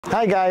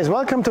Hi guys,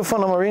 welcome to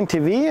Fauna Marin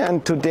TV,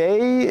 and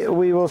today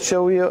we will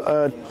show you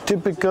a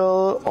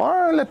typical,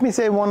 or let me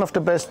say one of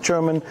the best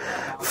German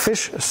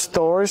fish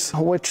stores,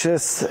 which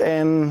is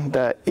in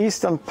the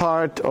eastern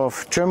part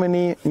of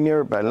Germany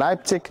nearby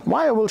Leipzig.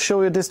 Why I will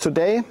show you this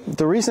today?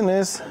 The reason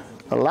is,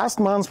 last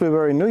month we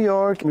were in New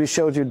York. We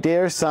showed you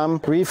there some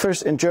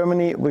reefers in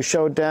Germany. We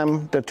showed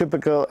them the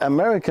typical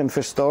American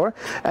fish store,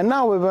 and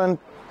now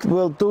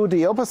we'll do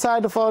the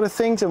opposite of all the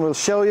things, and we'll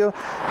show you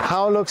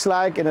how it looks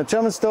like in a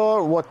German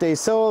store, what they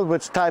sold,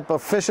 which type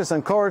of fishes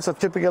and corals are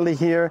typically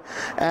here,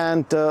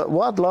 and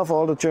what love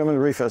all the German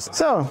reefers.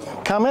 So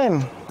come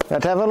in.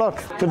 Let's have a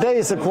look. Today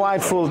is a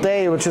quite full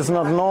day, which is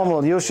not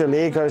normal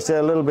usually because there are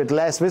a little bit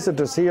less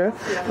visitors here.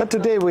 But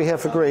today we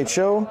have a great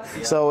show.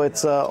 So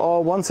it's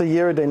all once a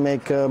year. They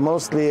make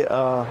mostly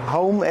a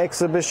home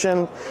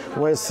exhibition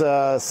with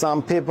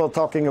some people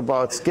talking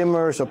about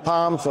skimmers or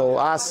palms, or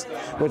us,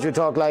 which we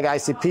talk like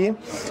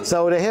ICP.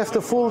 So they have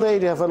the full day.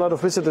 They have a lot of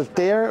visitors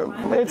there.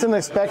 It's an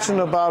inspection,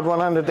 about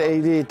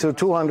 180 to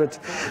 200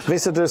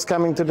 visitors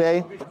coming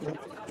today.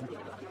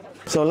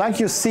 So like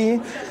you see,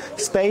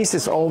 space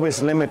is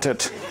always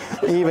limited,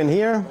 even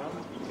here,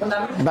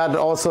 but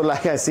also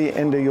like I see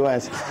in the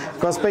US,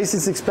 because space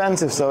is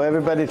expensive, so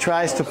everybody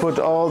tries to put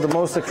all the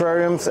most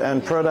aquariums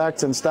and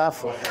products and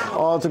stuff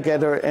all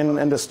together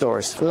in the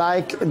stores.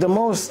 Like the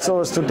most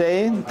stores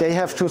today, they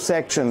have two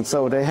sections.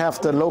 So they have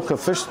the local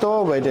fish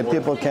store where the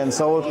people can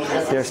sell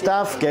their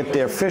stuff, get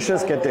their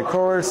fishes, get their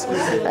corals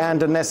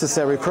and the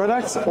necessary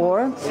products,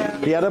 or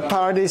the other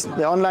part is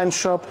the online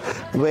shop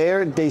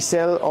where they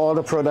sell all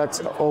the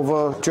products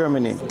over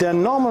Germany. The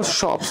normal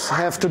shops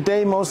have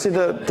today mostly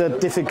the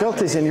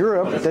difficulties in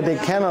Europe that they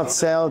cannot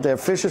sell their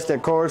fishes, their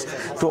corals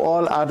to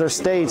all other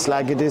states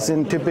like it is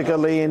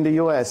typically in the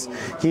US.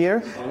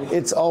 Here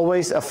it's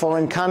always a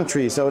foreign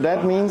country, so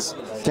that means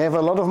they have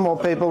a lot of more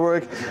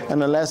paperwork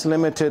and a less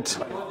limited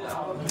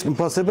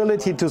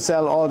possibility to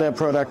sell all their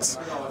products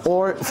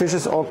or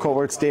fishes or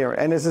corals there.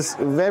 And this is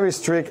very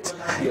strict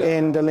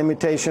in the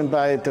limitation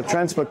by the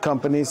transport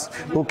companies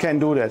who can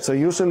do that. So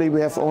usually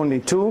we have only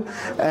two,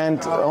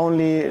 and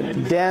only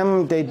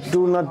them, they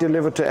do not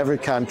deliver to every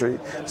country.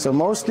 So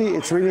mostly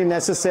it's really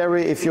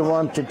necessary, if you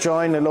want to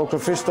join a local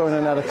fish store in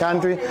another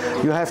country,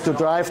 you have to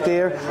drive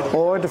there,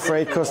 or the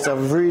freight costs are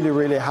really,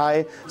 really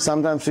high.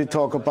 Sometimes we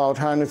talk about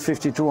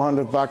 150,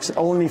 200 bucks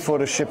only for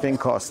the shipping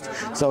cost.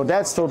 So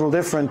that's totally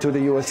different to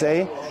the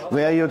USA,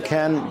 where you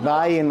can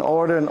buy and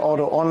order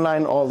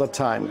online all the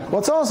time.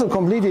 What's also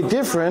completely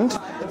different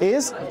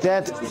is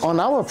that on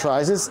our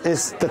prices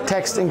is the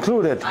tax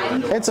included.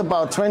 It's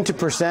about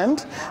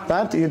 20%,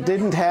 but you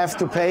didn't have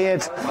to pay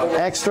it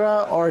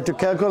extra or to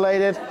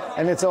calculate it,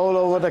 and it's all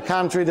over the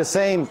country the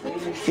same.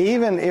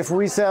 Even if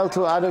we sell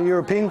to other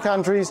European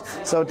countries,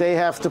 so they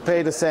have to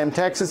pay the same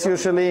taxes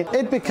usually.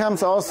 It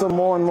becomes also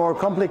more and more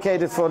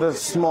complicated for the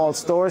small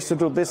stores to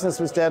do business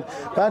with that,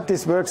 but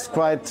this works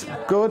quite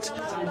good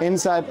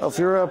inside of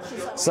Europe.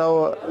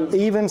 So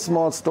even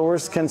small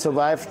stores can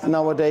survive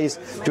nowadays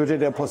due to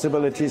the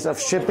possibilities of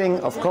shipping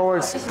of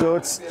corals,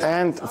 goods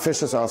and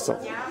fishes also.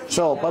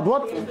 So, but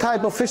what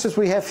type of fishes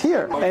we have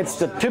here? It's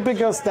the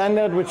typical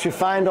standard which you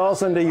find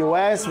also in the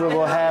US. We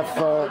will have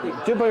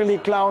typically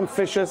clown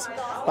fishes,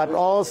 but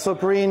also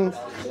green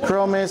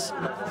chromis,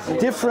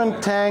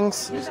 different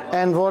tanks,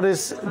 and what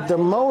is the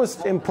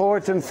most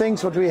important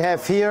things what we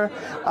have here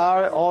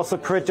are also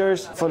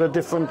critters for the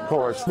different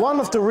ports. One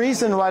of the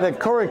reasons why the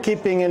coral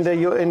keeping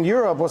in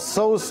Europe was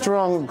so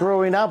strong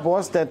growing up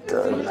was that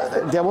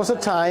there was a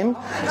time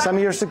some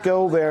years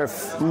ago where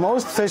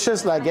most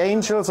fishes like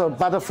angels or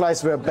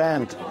butterflies were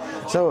banned.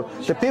 So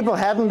the people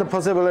hadn't the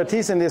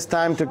possibilities in this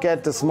time to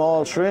get the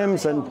small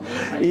shrimps and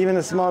even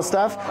the small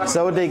stuff,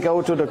 so they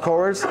go to the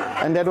corals,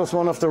 and that was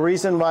one of the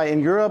reasons why in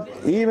Europe,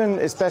 even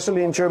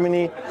especially in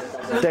Germany,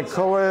 the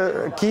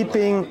coral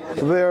keeping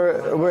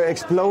were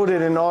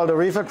exploded in all the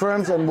reef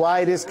aquariums, and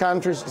why this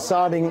country is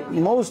starting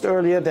most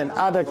earlier than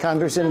other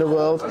countries in the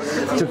world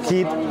to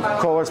keep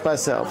corals by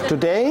self.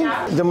 Today,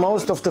 the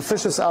most of the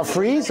fishes are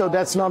free, so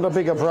that's not a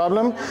bigger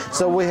problem.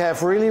 So we have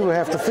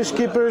the fish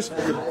keepers.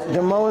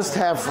 The most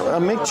have a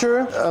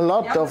mixture, a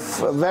lot of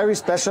very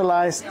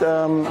specialized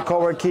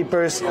coral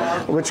keepers,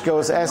 which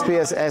goes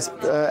SPS,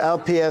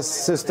 LPS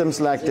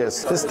systems like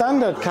this. The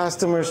standard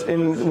customers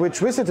in which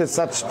visited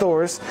such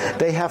stores,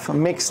 they have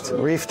mixed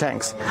reef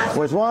tanks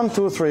with 1,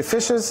 2, 3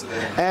 fishes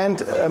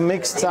and a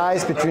mixed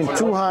size between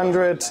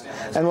 200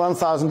 and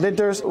 1,000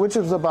 liters, which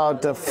is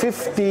about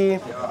 50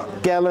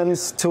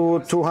 gallons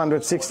to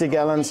 260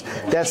 gallons.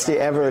 That's the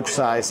average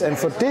size. And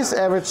for this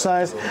average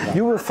size,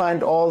 you will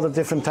find all the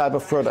different type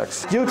of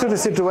products. Due to the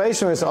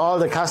situation with all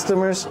the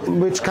customers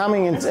which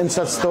coming in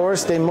such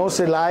stores, they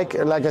mostly like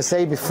I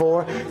say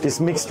before, this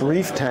mixed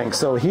reef tank.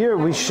 So here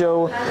we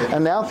show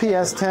an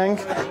LPS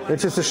tank,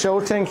 which is a show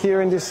tank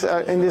here in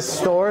this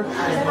store,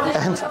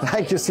 and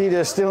like you see,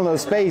 there's still no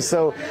space,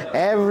 so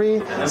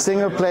every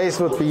single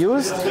place would be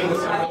used,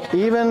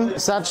 even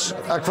such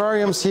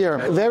aquariums here.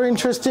 Very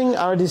interesting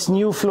are these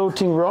new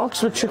floating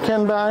rocks which you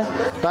can buy,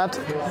 but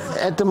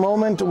at the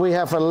moment we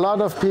have a lot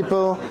of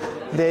people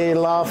They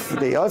love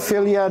the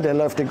Ophelia, they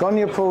love the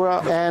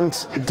Goniopora, and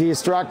the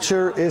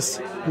structure is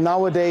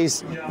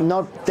nowadays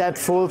not that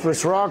full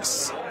with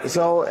rocks.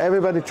 So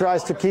everybody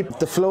tries to keep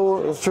the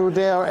flow through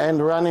there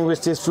and running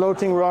with these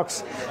floating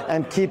rocks,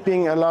 and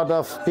keeping a lot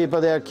of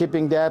people there,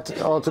 keeping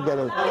that all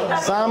together.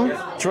 Some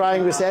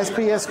trying with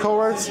SPS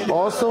corals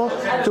also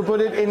to put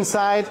it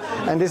inside,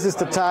 and this is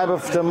the type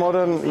of the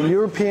modern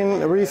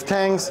European reef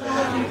tanks.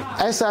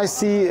 As I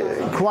see,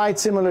 quite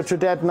similar to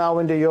that now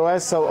in the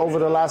US. So over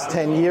the last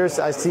 10 years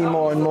I see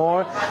more and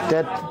more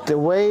that the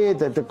way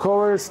that the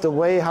corals, the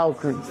way how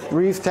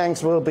reef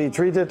tanks will be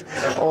treated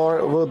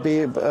or will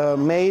be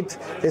made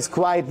is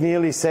quite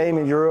nearly same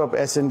in Europe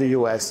as in the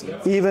US.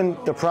 Even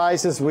the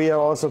prices, we are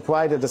also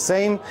quite at the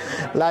same.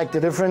 Like the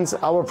difference,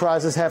 our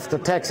prices have the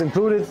tax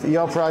included,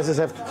 your prices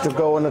have to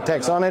go on the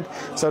tax on it.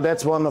 So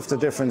that's one of the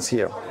difference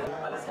here.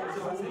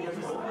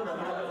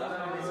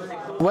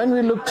 When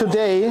we look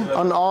today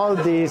on all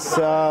these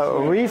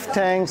reef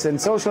tanks and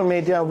social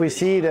media, we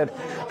see that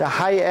the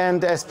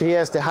high-end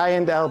SPS, the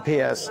high-end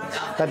LPS.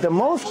 But the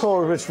most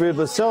corals which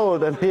will be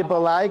sold and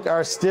people like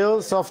are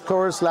still soft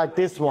corals like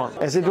this one.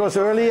 As it was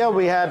earlier,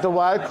 we had the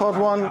wild-caught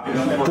one.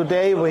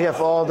 Today we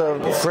have all the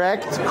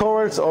fracked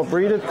corals or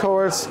breeded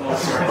corals.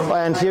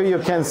 And here you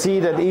can see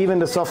that even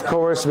the soft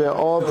corals were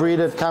all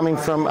breeded coming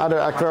from other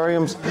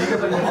aquariums.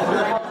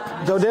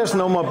 So there's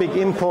no more big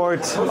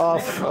import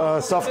of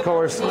soft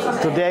corals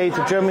today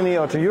to Germany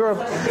or to Europe.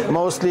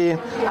 Mostly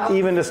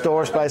even the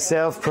stores by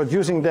self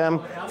producing them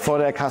for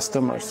their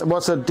customers.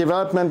 What's a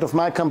development of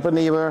my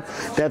company were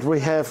that we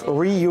have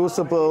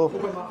reusable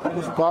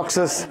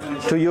boxes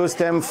to use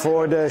them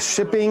for the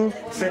shipping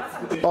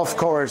of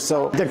corals.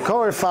 So the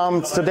coral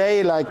farms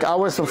today, like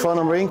ours from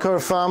Fauna Marin Coral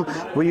Farm,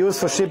 we use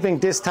for shipping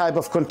this type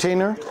of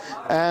container.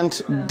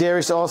 And there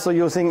is also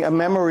using a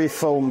memory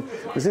foam.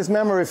 With this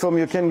memory foam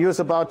you can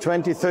use about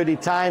 20-30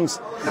 times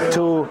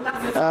to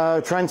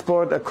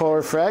transport a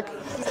coral frac.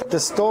 The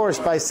stores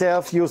by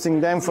self using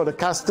them for the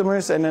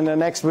customers, and then the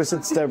next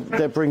visits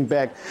they bring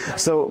back.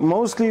 So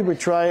mostly we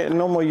try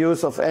no more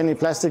use of any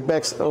plastic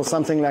bags or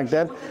something like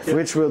that,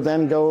 which will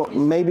then go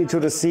maybe to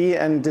the sea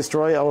and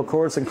destroy our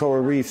corals and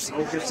coral reefs.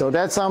 So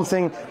that's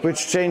something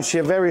which changed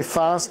here very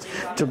fast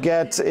to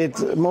get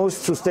it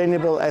most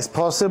sustainable as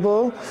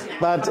possible,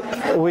 but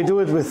we do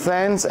it with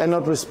hands and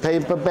not with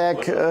paper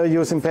bag,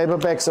 using paper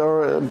bags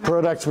or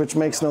products which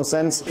makes no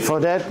sense. For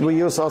that we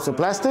use also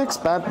plastics,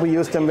 but we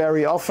use them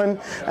very often,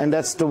 and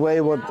that's the way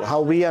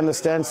how we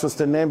understand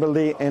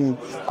sustainability in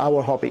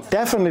our hobby.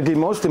 Definitely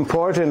most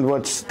important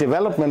what's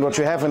development, what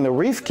you have in the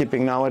reef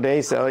keeping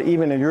nowadays,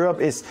 even in Europe,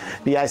 is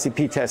the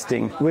ICP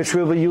testing, which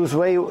will be used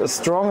way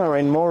stronger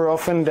and more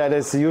often than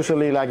is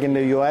usually like in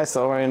the US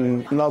or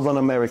in North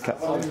America.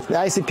 The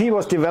ICP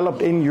was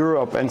developed in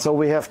Europe, and so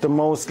we have the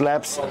most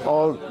labs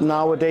all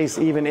nowadays,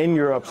 even in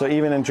Europe. So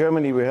even in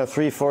Germany we have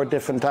 3-4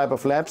 different type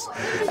of labs,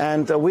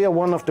 and we are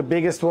one of the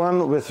biggest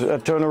one with a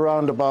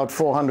turnaround about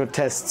 400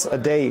 tests a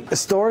day.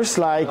 Stores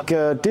like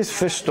these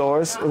fish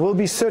stores will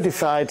be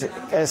certified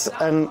as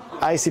an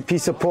ICP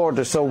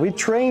supporter. So we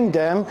train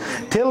them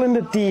till in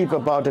the deep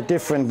about the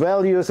different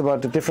values,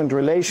 about the different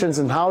relations,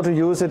 and how to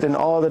use it in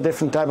all the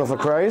different type of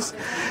aquariums.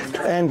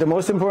 And the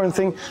most important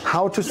thing,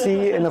 how to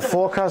see in a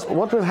forecast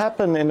what will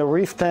happen in a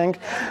reef tank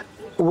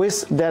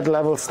with that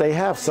levels they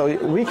have. So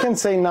we can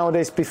say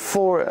nowadays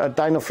before a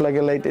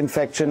dinoflagellate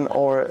infection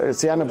or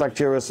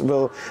cyanobacteria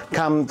will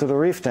come to the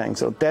reef tank.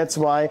 So that's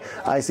why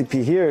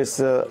ICP here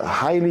is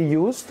highly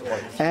used,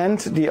 and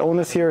the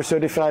owners here are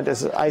certified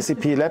as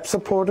ICP lab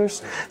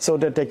supporters so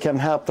that they can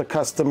help the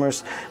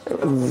customers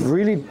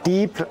really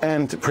deep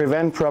and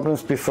prevent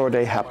problems before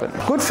they happen.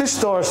 Good fish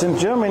stores in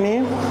Germany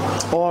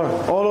or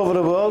all over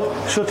the world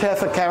should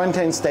have a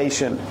quarantine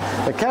station.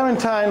 The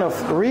quarantine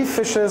of reef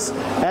fishes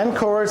and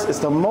corals is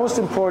the most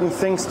important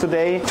things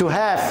today to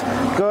have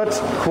good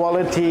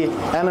quality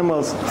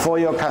animals for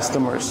your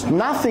customers.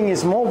 Nothing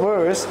is more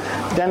worse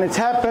than it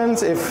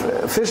happens if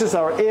fishes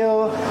are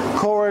ill,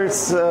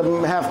 corals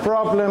have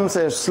problems,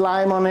 there's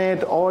slime on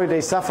it, or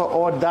they suffer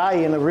or die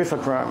in a reef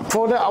aquarium.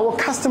 For our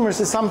customers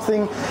is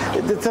something,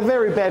 it's a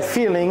very bad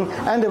feeling,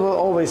 and they will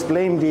always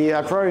blame the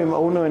aquarium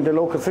owner and the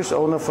local fish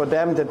owner for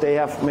them that they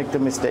have made the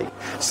mistake.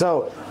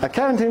 So a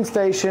quarantine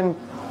station,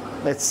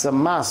 it's a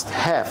must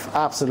have,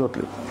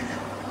 absolutely.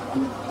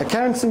 A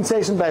quarantine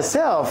station by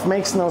itself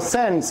makes no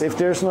sense if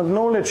there's no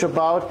knowledge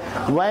about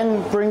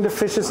when bring the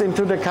fishes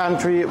into the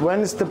country,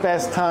 when is the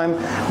best time,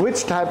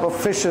 which type of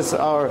fishes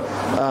are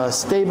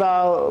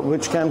stable,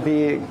 which can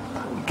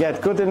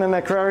get good in an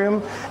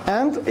aquarium,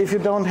 and if you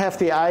don't have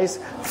the eyes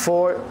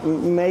for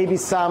maybe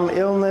some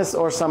illness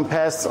or some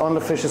pests on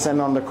the fishes and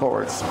on the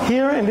corals.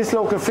 Here in this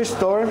local fish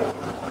store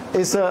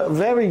is a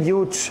very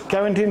huge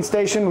quarantine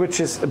station, which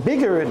is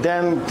bigger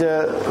than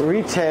the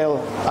retail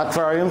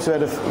aquariums where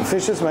the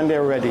fishes when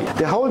they're ready.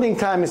 The holding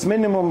time is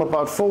minimum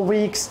about 4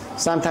 weeks,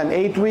 sometimes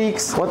 8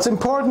 weeks. What's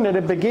important at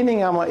the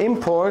beginning of our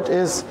import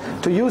is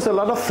to use a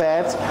lot of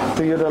fat,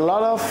 to use a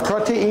lot of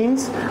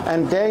proteins,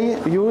 and they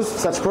use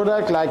such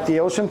product like the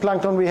ocean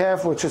plankton we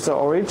have, which is the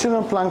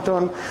original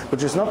plankton,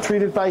 which is not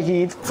treated by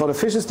heat. For the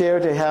fishes there,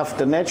 they have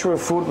the natural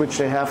food which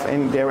they have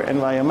in their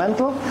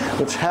environmental,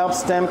 which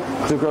helps them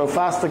to grow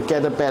faster,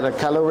 get a better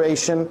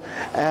coloration,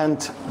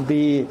 and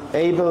be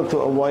able to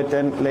avoid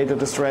then later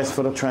the stress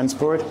for the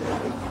transport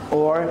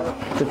or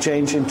to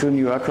change into a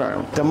new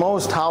aquarium. The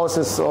most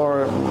houses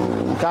or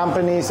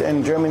companies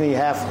in Germany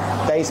have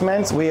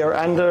basements. We are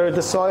under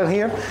the soil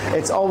here.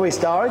 It's always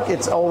dark,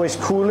 it's always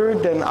cooler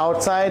than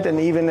outside, and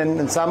even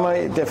in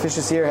summer the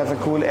fishes here have a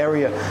cool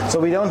area. So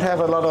we don't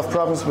have a lot of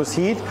problems with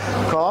heat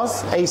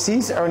because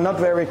ACs are not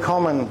very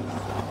common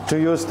to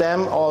use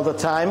them all the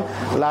time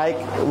like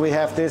we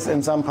have this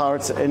in some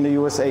parts in the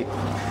USA.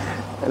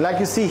 Like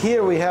you see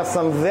here, we have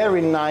some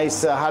very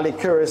nice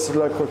Halichurus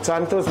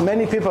leucoxanthus.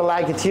 Many people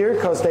like it here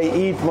because they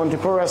eat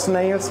Montipora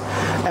snails,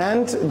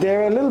 and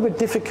they're a little bit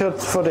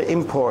difficult for the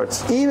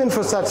imports. Even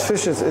for such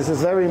fishes, it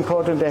is very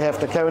important they have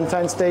the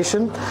quarantine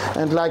station.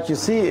 And like you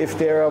see, if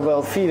they are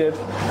well feeded,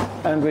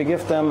 and we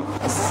give them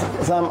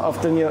some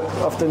of the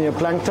new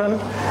plankton,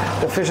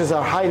 the fishes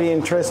are highly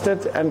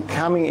interested and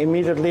coming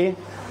immediately,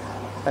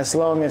 as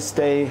long as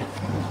they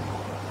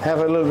have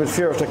a little bit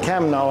fear of the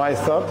cam now, I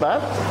thought,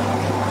 but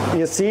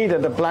you see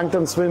that the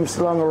plankton swims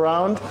along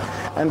around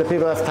and the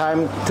people have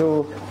time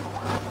to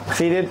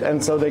feed it,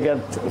 and so they get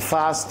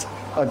fast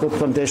good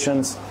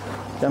conditions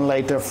then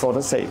later for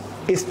the sale.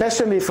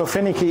 Especially for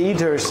finicky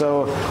eaters,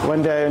 so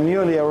when they're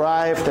newly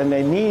arrived and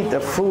they need a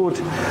food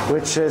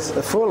which is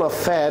full of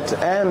fat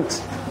and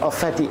of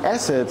fatty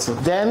acids,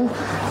 then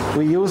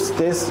we use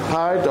this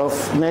part of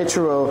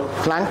natural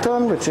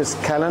plankton, which is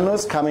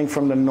Calanus, coming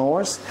from the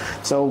north.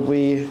 So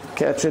we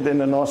catch it in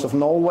the north of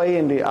Norway,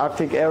 in the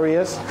Arctic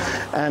areas.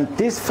 And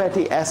these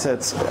fatty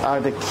acids are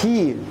the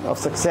key of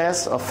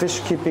success of fish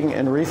keeping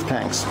in reef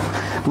tanks.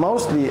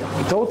 Mostly,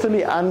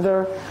 totally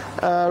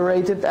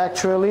underrated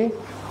actually,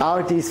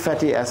 are these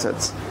fatty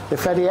acids. The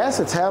fatty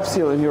acids helps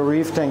you in your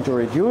reef tank to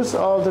reduce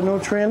all the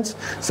nutrients.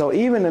 So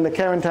even in the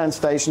quarantine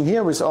station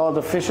here with all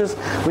the fishes,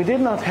 we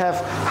did not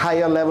have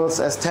higher levels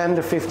as 10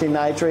 to 15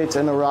 nitrates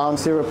and around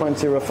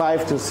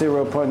 0.05 to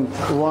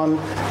 0.1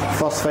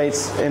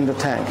 phosphates in the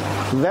tank.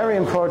 Very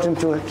important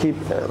to keep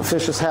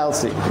fishes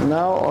healthy.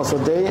 Now also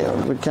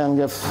we can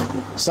give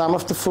some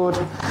of the food.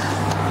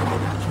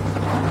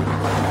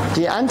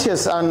 The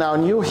Antias are now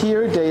new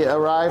here. They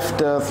arrived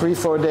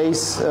 3-4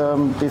 days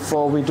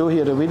before we do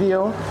here the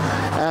video,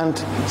 and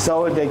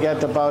so they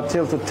get about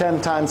 2 to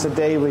 10 times a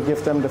day we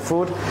give them the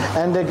food,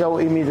 and they go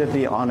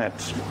immediately on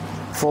it.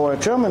 For a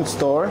German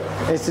store,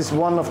 it is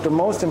one of the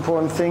most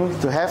important things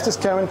to have this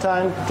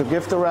quarantine, to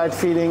give the right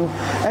feeding,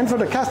 and for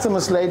the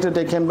customers later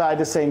they can buy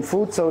the same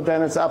food, so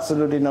then it's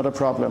absolutely not a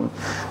problem.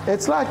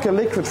 It's like a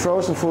liquid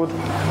frozen food.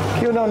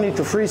 You don't need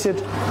to freeze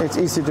it, it's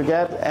easy to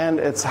get, and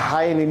it's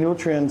highly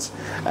nutrients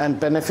and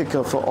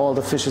beneficial for all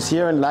the fishes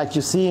here. And like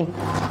you see,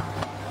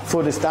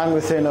 food is done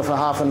within of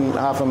half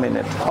a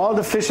minute. All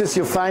the fishes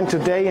you find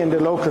today in the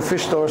local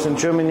fish stores in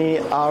Germany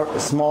are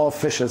small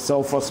fishes.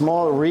 So for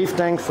small reef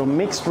tanks, for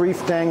mixed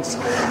reef tanks,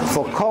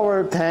 for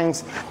coral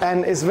tanks,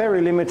 and it's very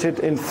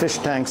limited in fish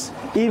tanks.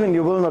 Even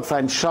you will not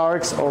find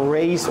sharks or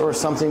rays or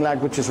something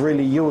like which is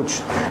really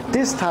huge.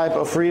 This type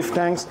of reef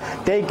tanks,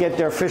 they get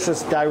their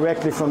fishes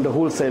directly from the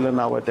wholesaler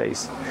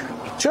nowadays.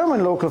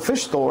 German local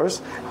fish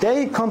stores,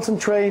 they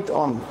concentrate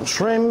on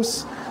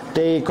shrimps.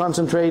 They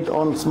concentrate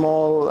on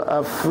small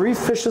reef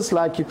fishes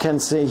like you can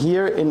see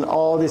here in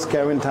all these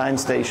quarantine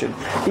stations.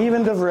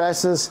 Even the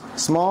wrasses,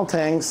 small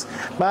tanks,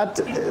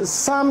 but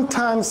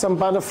sometimes some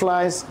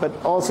butterflies, but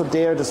also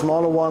there the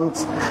smaller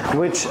ones,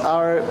 which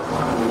are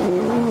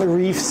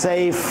reef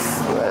safe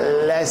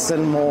less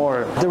and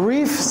more. The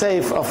reef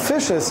safe of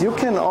fishes, you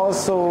can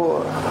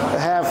also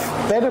have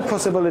better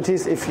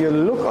possibilities if you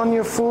look on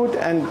your food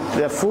and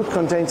the food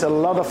contains a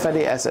lot of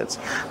fatty acids.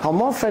 How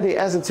more fatty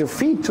acids you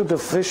feed to the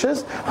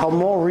fishes, how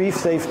more reef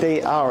safe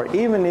they are.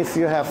 Even if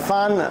you have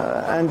fun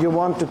and you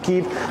want to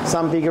keep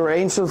some bigger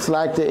angels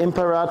like the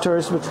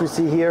imperators, which we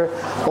see here,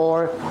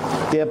 or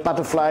the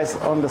butterflies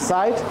on the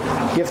side,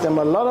 give them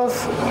a lot of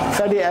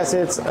fatty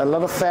acids, a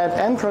lot of fat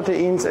and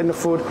proteins in the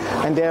food,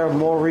 and they are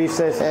more reef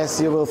safe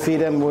as you will feed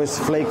them with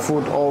flake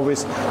food or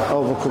with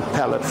overcooked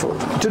pellet food.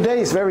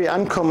 Today is very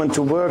uncommon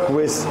to work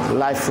with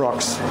live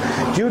frogs.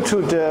 Due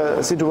to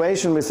the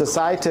situation with the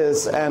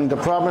CITES and the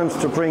problems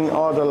to bring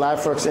all the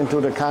live frogs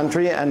into the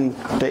country and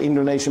the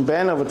Indonesian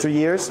ban over 2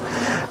 years,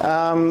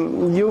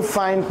 you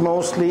find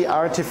mostly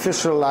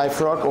artificial live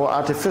rock or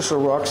artificial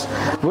rocks,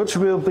 which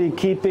we'll be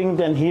keeping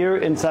then here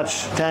in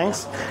such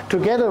tanks,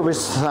 together with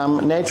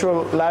some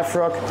natural live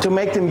rock to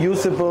make them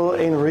usable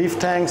in reef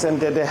tanks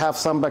and that they have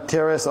some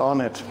bacteria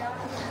on it.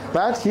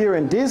 But here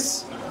in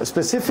this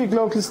specific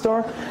local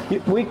store.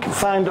 We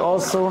find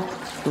also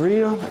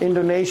real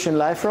Indonesian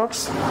live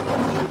rocks.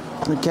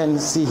 You can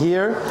see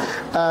here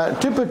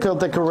typical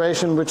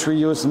decoration which we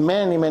use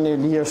many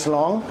years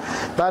long,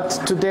 but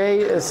today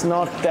is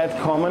not that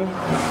common.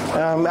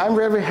 I'm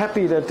very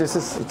happy that this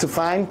is to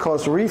find,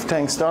 because reef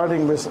tanks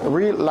starting with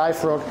real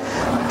live rock,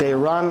 they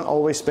run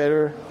always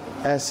better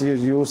as you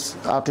use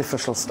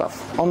artificial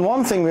stuff. On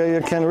one thing where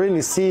you can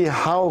really see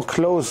how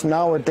close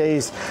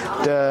nowadays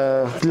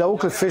the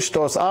local fish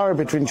stores are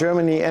between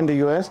Germany and the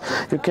US,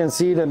 you can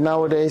see that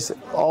nowadays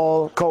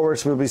all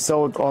covers will be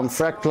sold on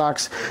frag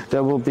plugs. They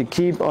will be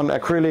kept on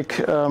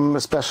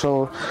acrylic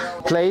special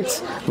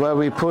plates where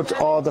we put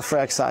all the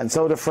frag signs.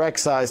 So the frag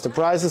size, the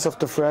prices of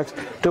the frags,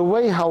 the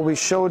way how we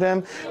show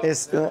them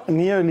is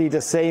nearly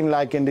the same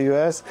like in the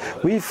US.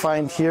 We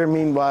find here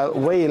meanwhile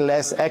way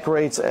less egg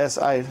rates as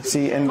I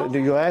see in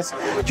the US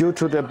due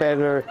to the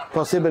better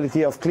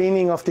possibility of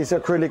cleaning of these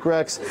acrylic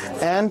racks.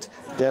 And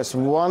there's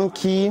one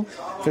key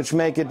which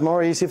make it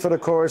more easy for the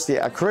course. The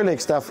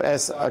acrylic stuff,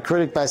 as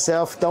acrylic by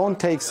itself, don't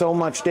take so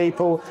much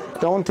depot,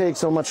 don't take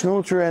so much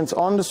nutrients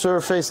on the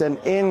surface and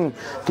in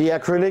the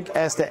acrylic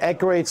as the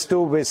egg rates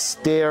do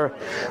with their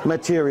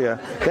material.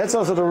 That's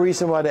also the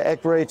reason why the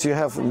egg rates you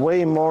have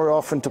way more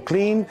often to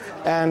clean,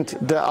 and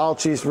the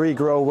algae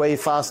regrow way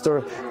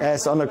faster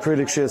as on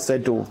acrylic shields they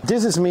do.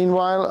 This is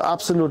meanwhile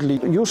absolutely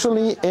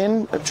usually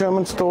in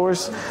German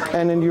stores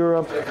and in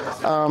Europe,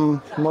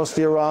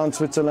 mostly around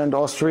Switzerland,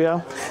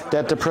 Austria,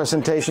 that the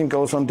presentation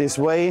goes on this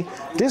way.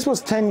 This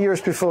was 10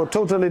 years before,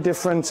 totally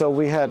different. So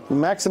we had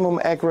maximum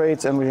egg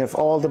rates and we have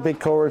all the big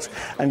covers,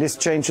 and this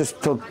changes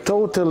to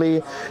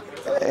totally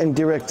in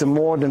direct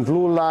more than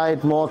blue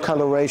light, more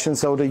coloration,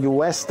 so the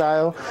US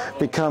style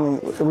becoming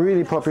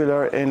really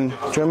popular in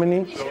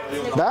Germany.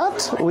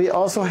 But we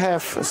also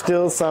have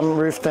still some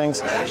reef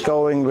tanks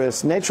going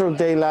with natural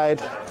daylight,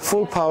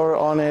 full power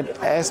on it,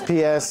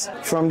 SPS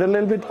from the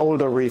little bit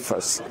older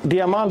reefers. The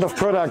amount of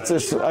products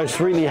is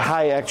really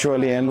high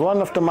actually, and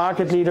one of the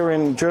market leader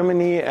in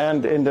Germany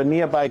and in the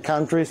nearby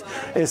countries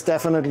is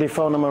definitely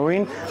Fauna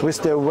Marin,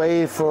 with their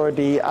way for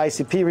the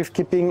ICP reef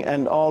keeping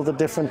and all the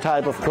different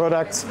type of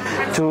products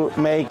to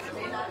make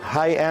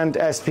high-end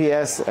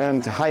SPS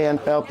and high-end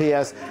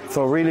LPS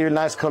for really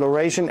nice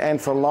coloration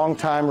and for long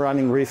time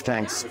running reef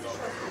tanks.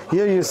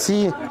 Here you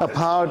see a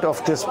part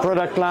of this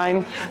product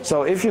line.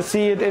 So if you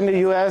see it in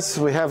the US,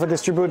 we have a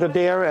distributor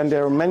there, and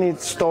there are many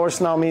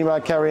stores now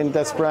meanwhile carrying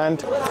this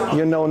brand.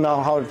 You know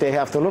now how they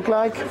have to look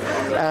like,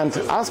 and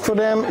ask for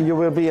them. You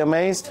will be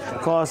amazed,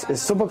 because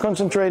it's super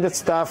concentrated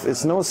stuff,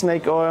 it's no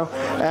snake oil,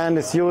 and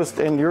it's used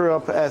in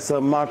Europe as a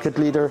market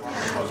leader.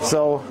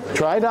 So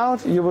try it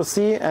out, you will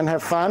see, and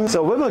have fun.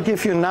 So we will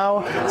give you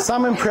now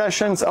some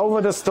impressions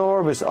over the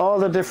store with all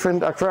the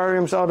different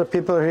aquariums, all the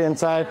people here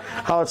inside,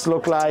 how it's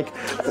look like.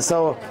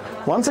 So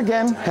once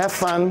again, have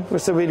fun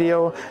with the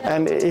video,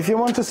 and if you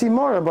want to see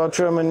more about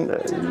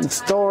German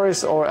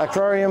stores or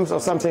aquariums or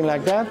something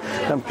like that,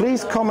 then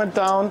please comment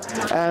down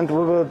and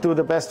we will do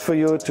the best for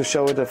you to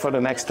show it for the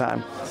next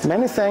time.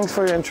 Many thanks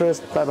for your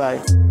interest. Bye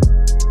bye.